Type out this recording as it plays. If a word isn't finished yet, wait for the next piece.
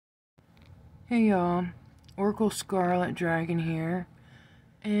Hey y'all, Oracle Scarlet Dragon here,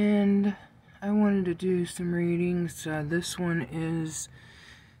 and I wanted to do some readings. This one is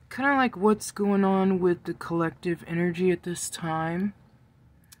kind of like what's going on with the collective energy at this time,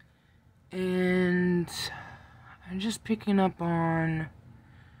 and I'm just picking up on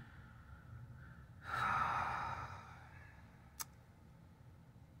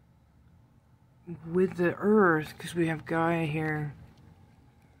with the earth, because we have Gaia here.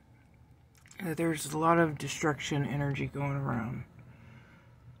 There's a lot of destruction energy going around.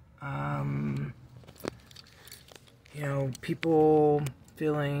 People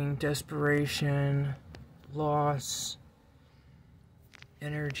feeling desperation, loss,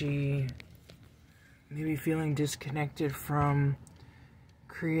 energy, maybe feeling disconnected from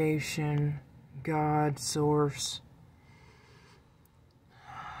creation, God, source.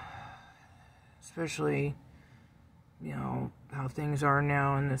 Especially, how things are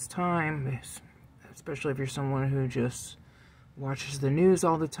now in this time, especially if you're someone who just watches the news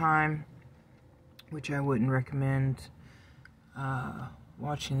all the time, which I wouldn't recommend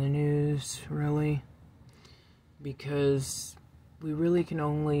watching the news, really, because we really can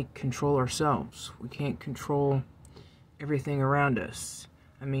only control ourselves. We can't control everything around us.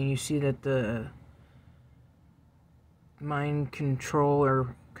 I mean, you see that the mind control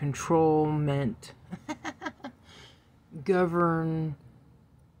or controlment governmente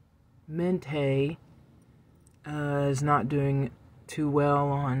is not doing too well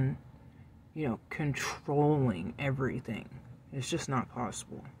on, controlling everything. It's just not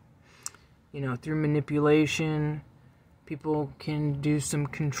possible. Through manipulation, people can do some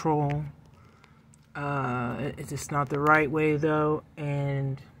control. It's not the right way, though,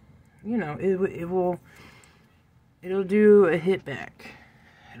 and, it'll do a hit back.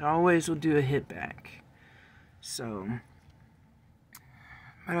 It always will do a hit back. So,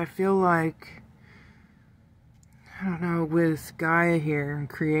 but I feel like, I don't know, with Gaia here and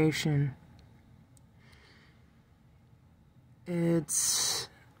creation, it's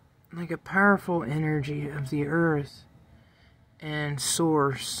like a powerful energy of the earth and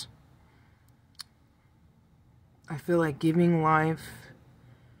source. I feel like giving life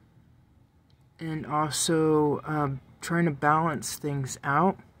and also trying to balance things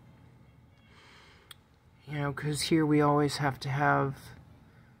out. Because here we always have to have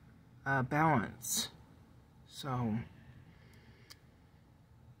balance. So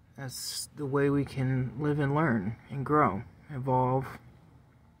that's the way we can live and learn and grow, evolve.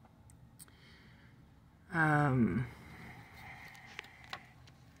 But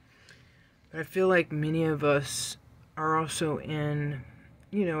I feel like many of us are also in,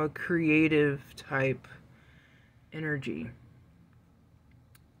 a creative type energy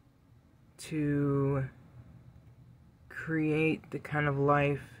to create the kind of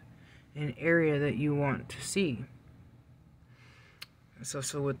life and area that you want to see. That's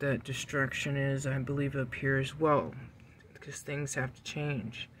also what that destruction is, I believe, up here as well, because things have to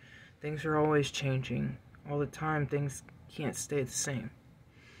change. Things are always changing all the time. Things can't stay the same,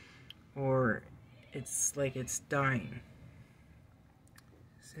 or it's like it's dying.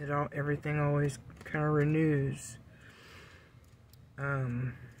 Everything always kind of renews.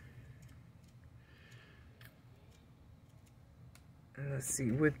 Let's see,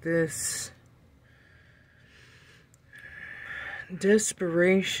 with this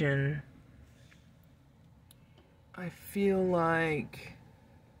desperation, I feel like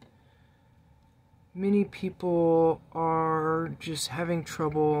many people are just having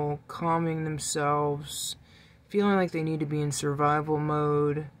trouble calming themselves, feeling like they need to be in survival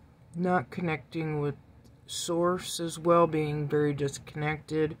mode, not connecting with source as well, being very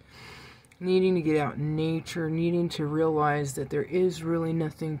disconnected, needing to get out in nature, needing to realize that there is really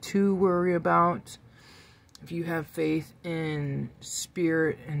nothing to worry about. If you have faith in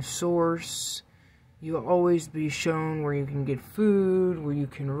spirit and source, you'll always be shown where you can get food, where you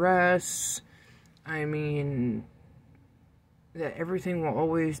can rest. I mean, that everything will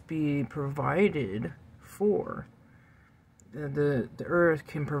always be provided for. The earth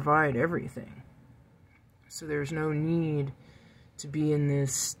can provide everything. So there's no need to be in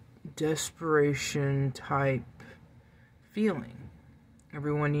this desperation type feeling.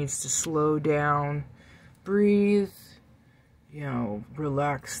 Everyone needs to slow down, breathe,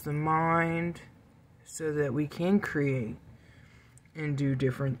 relax the mind so that we can create and do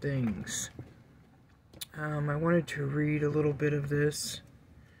different things. I wanted to read a little bit of this.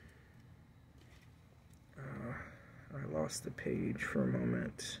 I lost the page for a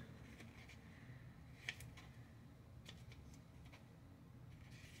moment.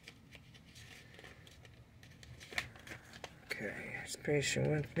 Okay, just patient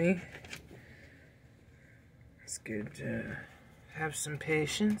with me. It's good to have some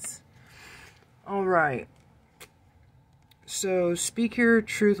patience. Alright. So, speak your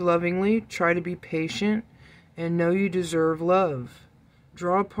truth lovingly, try to be patient, and know you deserve love.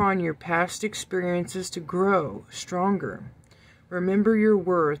 Draw upon your past experiences to grow stronger. Remember your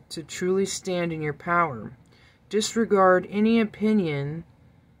worth to truly stand in your power. Disregard any opinion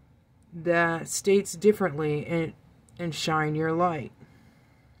that states differently and shine your light.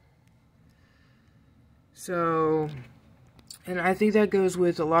 So, and I think that goes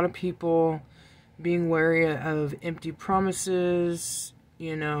with a lot of people being wary of empty promises,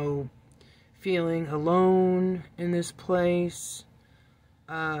 you know, feeling alone in this place.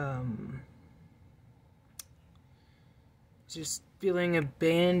 Just feeling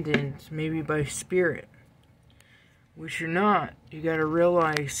abandoned, maybe by spirit. Which you're not. You gotta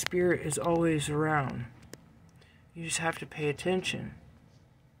realize spirit is always around. You just have to pay attention.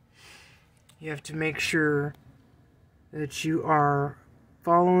 You have to make sure that you are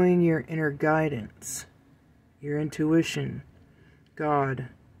following your inner guidance, your intuition, God,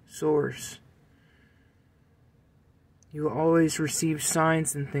 Source. You will always receive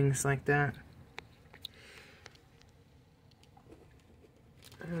signs and things like that.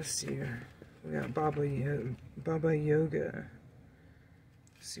 Let's see. We got Baba Yoga.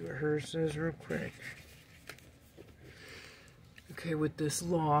 Let's see what hers says real quick. Okay, with this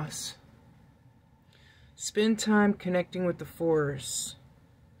loss, spend time connecting with the force.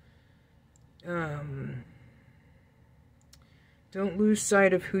 Don't lose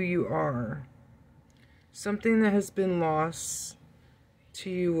sight of who you are. Something that has been lost to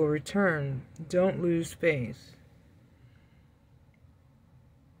you will return. Don't lose faith.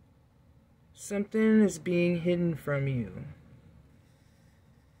 Something is being hidden from you.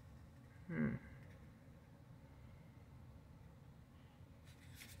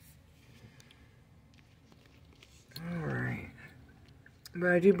 Alright. But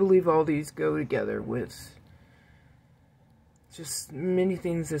I do believe all these go together with just many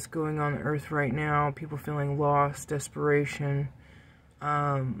things that's going on earth right now. People feeling lost, desperation.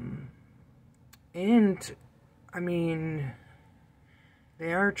 And, I mean,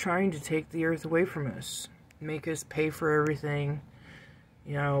 they are trying to take the earth away from us. Make us pay for everything.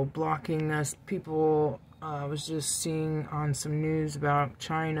 You know, blocking us. People, I was just seeing on some news about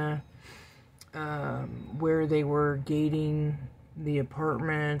China, where they were gating the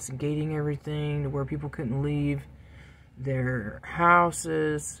apartments and gating everything to where people couldn't leave their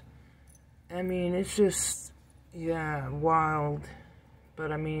houses. I mean, it's just, yeah, wild.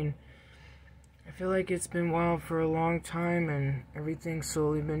 But I mean, I feel like it's been wild for a long time, and everything's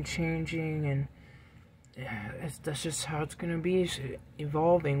slowly been changing, and yeah, that's just how it's gonna be. It's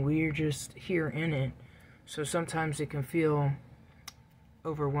evolving. We're just here in it, so sometimes it can feel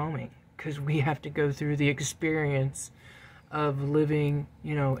overwhelming because we have to go through the experience of living,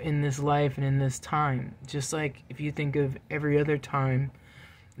 you know, in this life and in this time. Just like if you think of every other time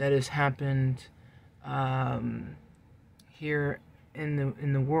that has happened here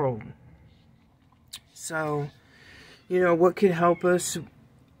in the world. So, you know, what could help us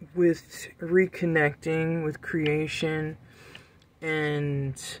with reconnecting with creation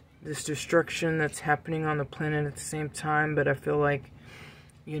and this destruction that's happening on the planet at the same time, but I feel like,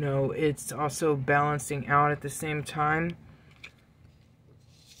 you know, it's also balancing out at the same time.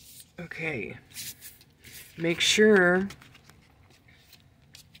 Okay, make sure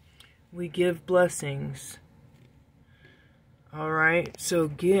we give blessings. Alright, so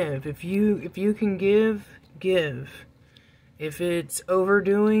give. If you can give, give. If it's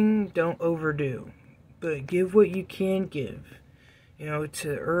overdoing, don't overdo. But give what you can give. You know,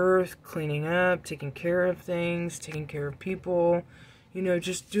 to earth, cleaning up, taking care of things, taking care of people. You know,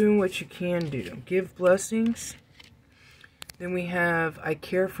 just doing what you can do. Give blessings. Then we have, I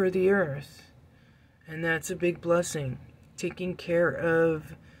care for the earth. And that's a big blessing. Taking care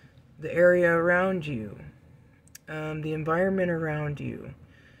of the area around you. The environment around you.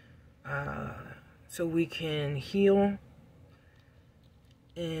 So we can heal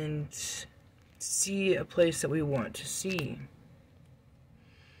and see a place that we want to see.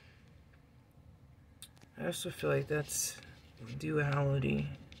 I also feel like that's duality.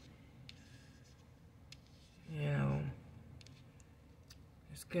 You know,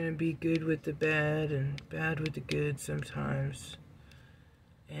 it's gonna be good with the bad and bad with the good sometimes.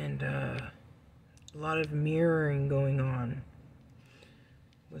 And a lot of mirroring going on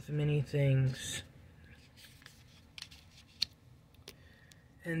with many things.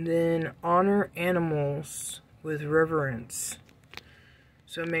 And then honor animals with reverence.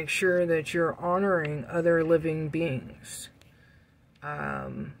 So make sure that you're honoring other living beings.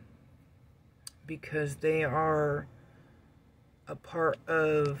 because they are a part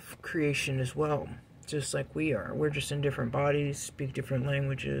of creation as well, just like we are. We're just in different bodies, speak different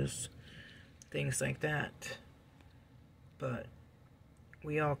languages, things like that. But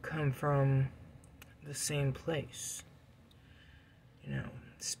we all come from the same place. You know,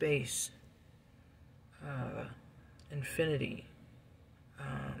 space, infinity,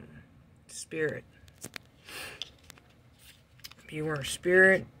 spirit. If you weren't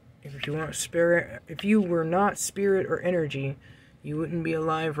spirit, if you were not spirit or energy, you wouldn't be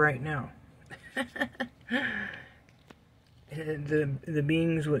alive right now. The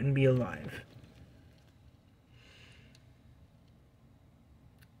beings wouldn't be alive.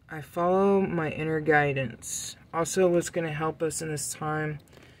 I follow my inner guidance. Also, what's going to help us in this time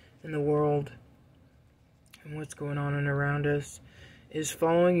in the world and what's going on and around us is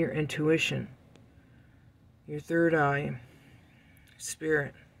following your intuition, your third eye,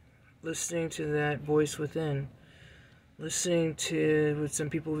 spirit, listening to that voice within, listening to what some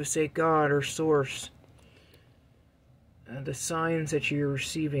people would say God or source, the signs that you're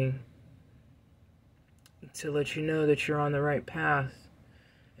receiving to let you know that you're on the right path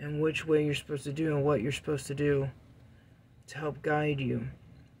and which way you're supposed to do and what you're supposed to do to help guide you.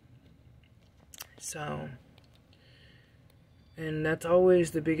 So, and that's always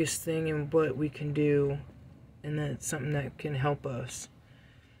the biggest thing in what we can do, and that's something that can help us.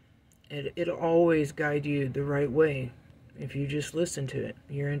 It'll always guide you the right way if you just listen to it,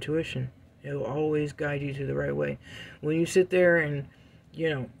 your intuition. It'll always guide you to the right way. When you sit there and,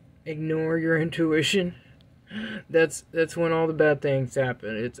 ignore your intuition, that's when all the bad things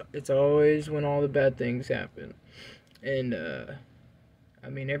happen. It's always when all the bad things happen. And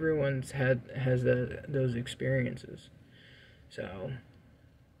everyone's has those experiences. So,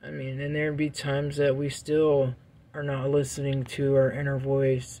 and there'd be times that we still are not listening to our inner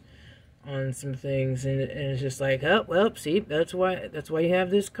voice on some things, and it's just like, oh, well, see, that's why you have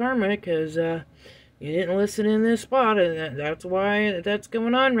this karma, because you didn't listen in this spot, and that's why that's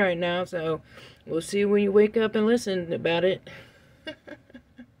going on right now. So we'll see when you wake up and listen about it.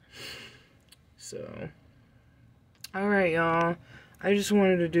 So, alright, y'all. I just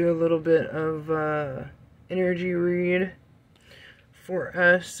wanted to do a little bit of energy read for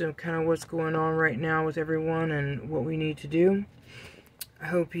us and kind of what's going on right now with everyone and what we need to do. I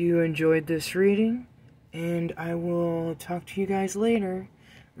hope you enjoyed this reading, and I will talk to you guys later.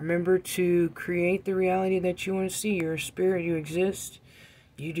 Remember to create the reality that you want to see. You're a spirit, you exist.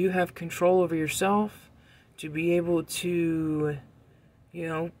 You do have control over yourself to be able to,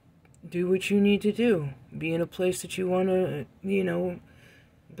 do what you need to do. Be in a place that you want to,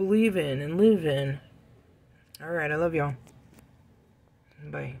 believe in and live in. Alright, I love y'all.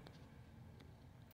 Bye.